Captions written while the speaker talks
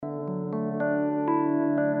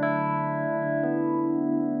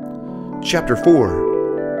Chapter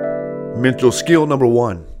 4, Mental Skill Number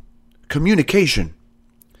 1, Communication.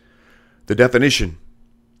 The definition: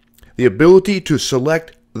 the ability to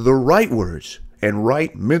select the right words and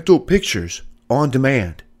write mental pictures on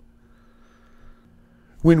demand.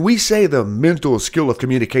 When we say the mental skill of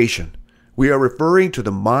communication, we are referring to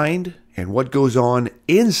the mind and what goes on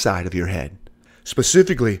inside of your head.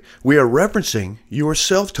 Specifically, we are referencing your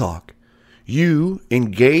self-talk, you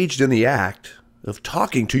engaged in the act of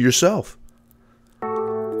talking to yourself.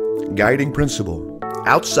 Guiding principle: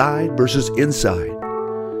 outside versus inside.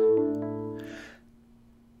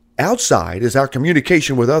 Outside is our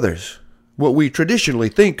communication with others, what we traditionally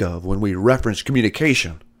think of when we reference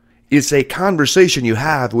communication. It's a conversation you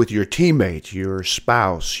have with your teammate, your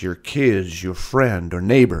spouse, your kids, your friend, or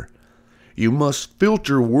neighbor. You must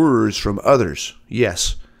filter words from others,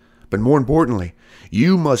 yes, but more importantly,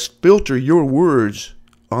 you must filter your words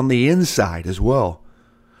on the inside as well.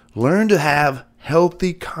 Learn to have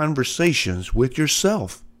healthy conversations with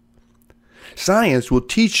yourself. Science will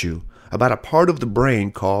teach you about a part of the brain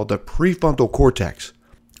called the prefrontal cortex.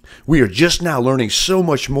 We are just now learning so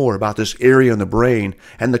much more about this area in the brain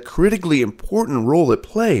and the critically important role it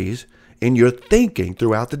plays in your thinking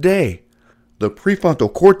throughout the day. The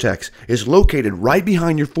prefrontal cortex is located right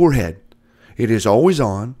behind your forehead. It is always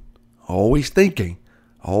on, always thinking,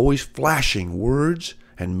 always flashing words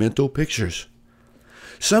and mental pictures.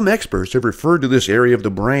 Some experts have referred to this area of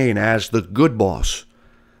the brain as the good boss.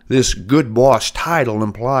 This good boss title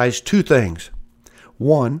implies two things.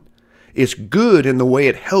 One, it's good in the way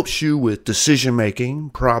it helps you with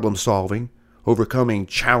decision-making, problem-solving, overcoming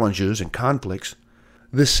challenges and conflicts.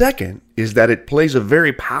 The second is that it plays a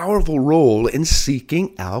very powerful role in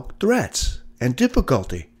seeking out threats and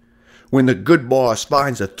difficulty. When the good boss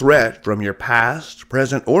finds a threat from your past,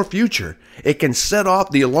 present, or future, it can set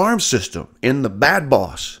off the alarm system in the bad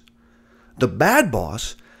boss. The bad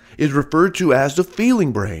boss is referred to as the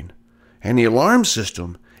feeling brain, and the alarm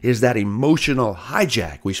system is that emotional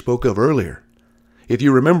hijack we spoke of earlier. If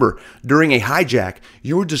you remember, during a hijack,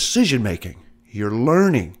 your decision-making, your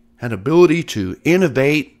learning, and ability to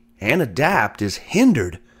innovate and adapt is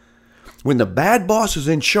hindered. When the bad boss is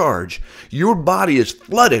in charge, your body is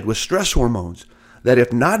flooded with stress hormones that,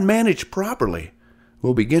 if not managed properly,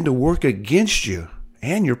 will begin to work against you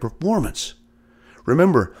and your performance.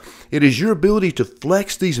 Remember, it is your ability to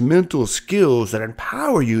flex these mental skills that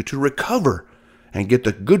empower you to recover and get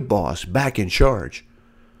the good boss back in charge.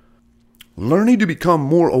 Learning to become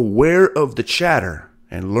more aware of the chatter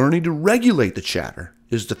and learning to regulate the chatter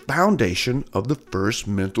is the foundation of the first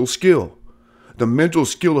mental skill. The mental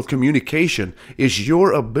skill of communication is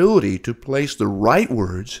your ability to place the right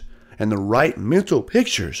words and the right mental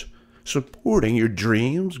pictures supporting your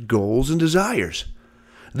dreams, goals, and desires.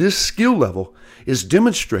 This skill level is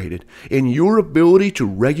demonstrated in your ability to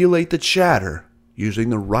regulate the chatter using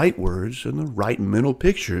the right words and the right mental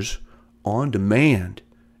pictures on demand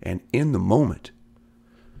and in the moment.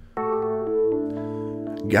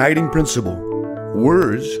 Guiding principle: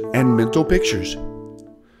 words and mental pictures.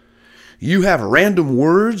 You have random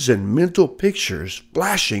words and mental pictures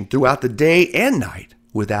flashing throughout the day and night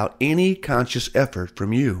without any conscious effort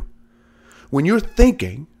from you. When you're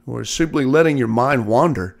thinking or simply letting your mind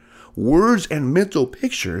wander, words and mental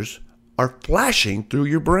pictures are flashing through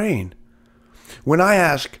your brain. When I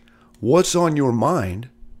ask, "What's on your mind?"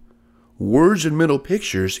 words and mental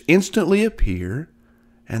pictures instantly appear,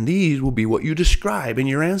 and these will be what you describe in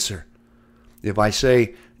your answer. If I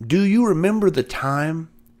say, "Do you remember the time?"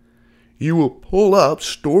 you will pull up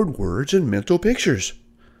stored words and mental pictures.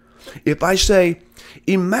 If I say,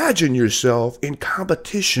 "Imagine yourself in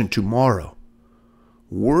competition tomorrow,"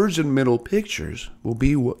 words and mental pictures will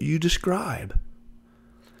be what you describe.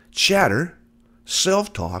 Chatter,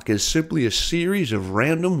 self-talk, is simply a series of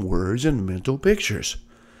random words and mental pictures.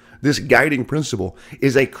 This guiding principle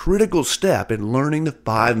is a critical step in learning the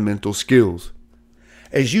 5 mental skills.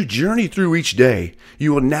 As you journey through each day,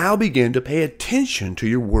 you will now begin to pay attention to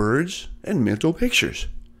your words and mental pictures.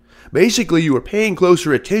 Basically, you are paying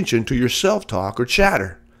closer attention to your self-talk or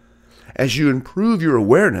chatter. As you improve your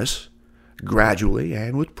awareness, gradually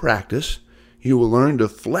and with practice, you will learn to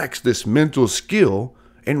flex this mental skill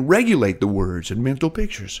and regulate the words and mental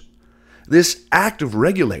pictures. This act of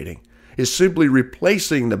regulating is simply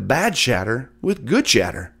replacing the bad chatter with good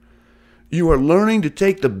chatter. You are learning to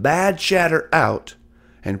take the bad chatter out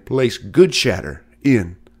and place good chatter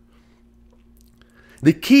in.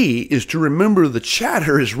 The key is to remember the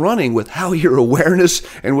chatter is running without your awareness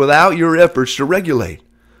and without your efforts to regulate.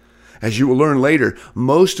 As you will learn later,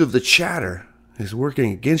 most of the chatter is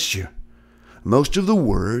working against you. Most of the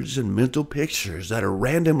words and mental pictures that are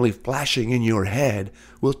randomly flashing in your head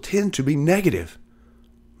will tend to be negative,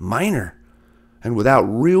 minor, and without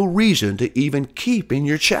real reason to even keep in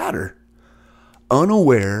your chatter.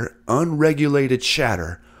 Unaware, unregulated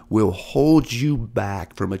chatter will hold you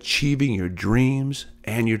back from achieving your dreams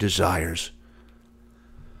and your desires.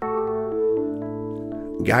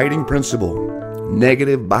 Guiding principle,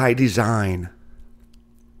 negative by design.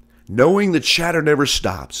 Knowing the chatter never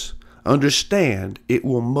stops, understand it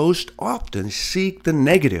will most often seek the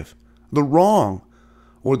negative, the wrong,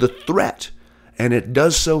 or the threat, and it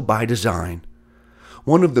does so by design.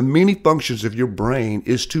 One of the many functions of your brain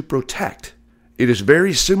is to protect. It is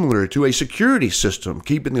very similar to a security system,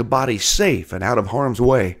 keeping the body safe and out of harm's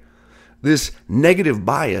way. This negative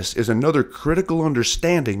bias is another critical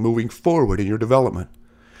understanding moving forward in your development.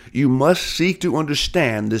 You must seek to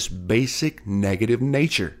understand this basic negative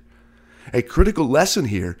nature. A critical lesson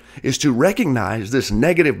here is to recognize this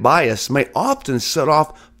negative bias may often set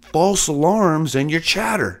off false alarms in your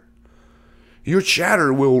chatter. Your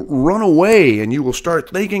chatter will run away and you will start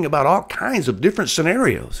thinking about all kinds of different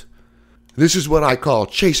scenarios. This is what I call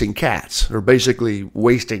chasing cats, or basically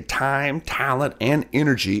wasting time, talent, and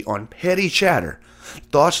energy on petty chatter,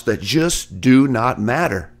 thoughts that just do not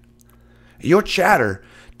matter. Your chatter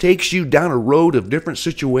takes you down a road of different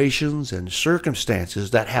situations and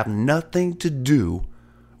circumstances that have nothing to do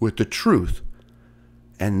with the truth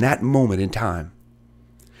and that moment in time.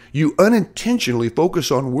 You unintentionally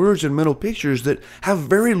focus on words and mental pictures that have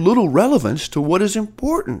very little relevance to what is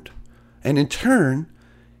important, and in turn,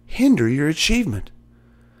 hinder your achievement.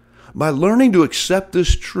 By learning to accept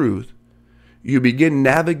this truth, you begin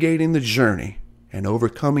navigating the journey and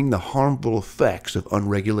overcoming the harmful effects of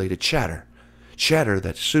unregulated chatter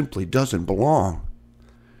that simply doesn't belong.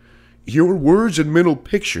 Your words and mental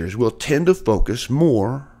pictures will tend to focus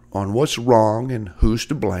more on what's wrong and who's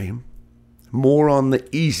to blame, more on the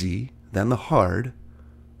easy than the hard,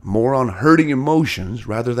 more on hurting emotions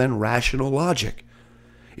rather than rational logic.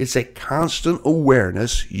 It's a constant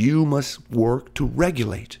awareness you must work to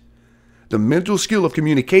regulate. The mental skill of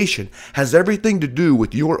communication has everything to do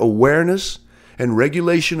with your awareness and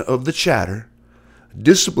regulation of the chatter,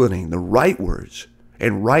 disciplining the right words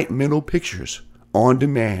and right mental pictures on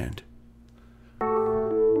demand.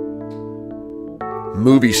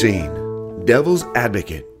 Movie scene, Devil's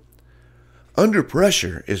Advocate. Under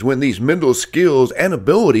pressure is when these mental skills and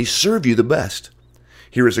abilities serve you the best.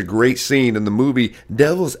 Here is a great scene in the movie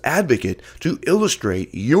Devil's Advocate to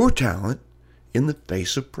illustrate your talent in the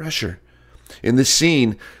face of pressure. In this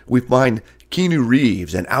scene, we find Keanu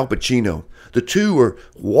Reeves and Al Pacino. The two are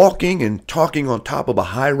walking and talking on top of a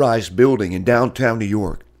high-rise building in downtown New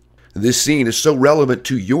York. This scene is so relevant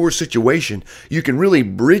to your situation, you can really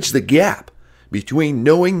bridge the gap between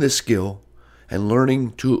knowing the skill and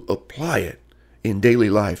learning to apply it in daily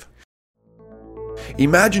life.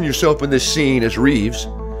 Imagine yourself in this scene as Reeves,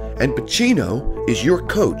 and Pacino is your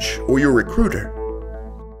coach or your recruiter.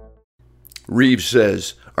 Reeves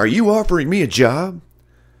says, "Are you offering me a job?"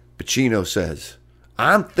 Pacino says,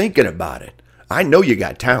 "I'm thinking about it. I know you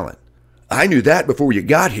got talent. I knew that before you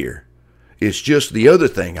got here. It's just the other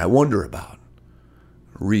thing I wonder about."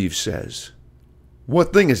 Reeves says,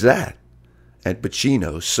 "What thing is that?" And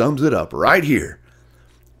Pacino sums it up right here.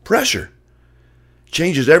 Pressure.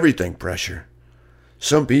 Changes everything, pressure.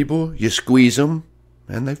 Some people, you squeeze them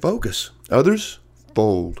and they focus. Others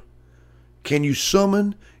fold. Can you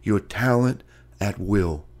summon your talent at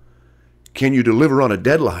will? Can you deliver on a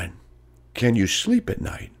deadline? Can you sleep at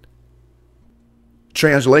night?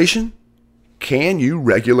 Translation: can you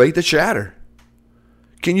regulate the chatter?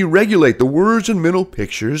 Can you regulate the words and mental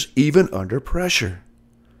pictures even under pressure?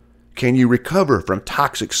 Can you recover from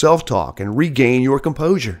toxic self-talk and regain your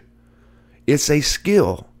composure? It's a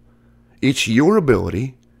skill. It's your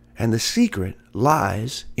ability, and the secret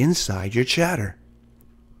lies inside your chatter.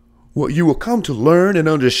 What you will come to learn and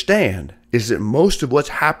understand is that most of what's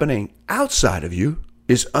happening outside of you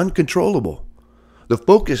is uncontrollable. The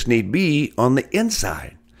focus need be on the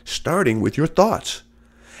inside, starting with your thoughts.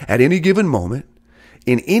 At any given moment,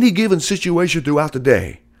 in any given situation throughout the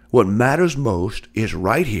day, what matters most is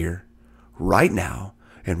right here, right now,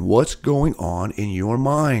 and what's going on in your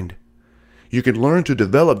mind. You can learn to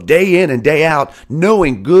develop day in and day out,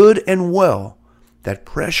 knowing good and well that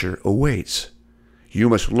pressure awaits. You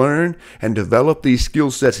must learn and develop these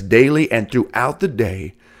skill sets daily and throughout the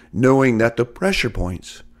day, knowing that the pressure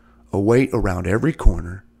points await around every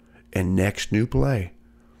corner and next new play.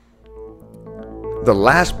 The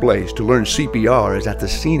last place to learn CPR is at the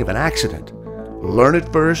scene of an accident. Learn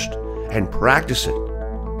it first and practice it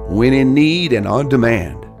when in need and on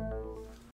demand.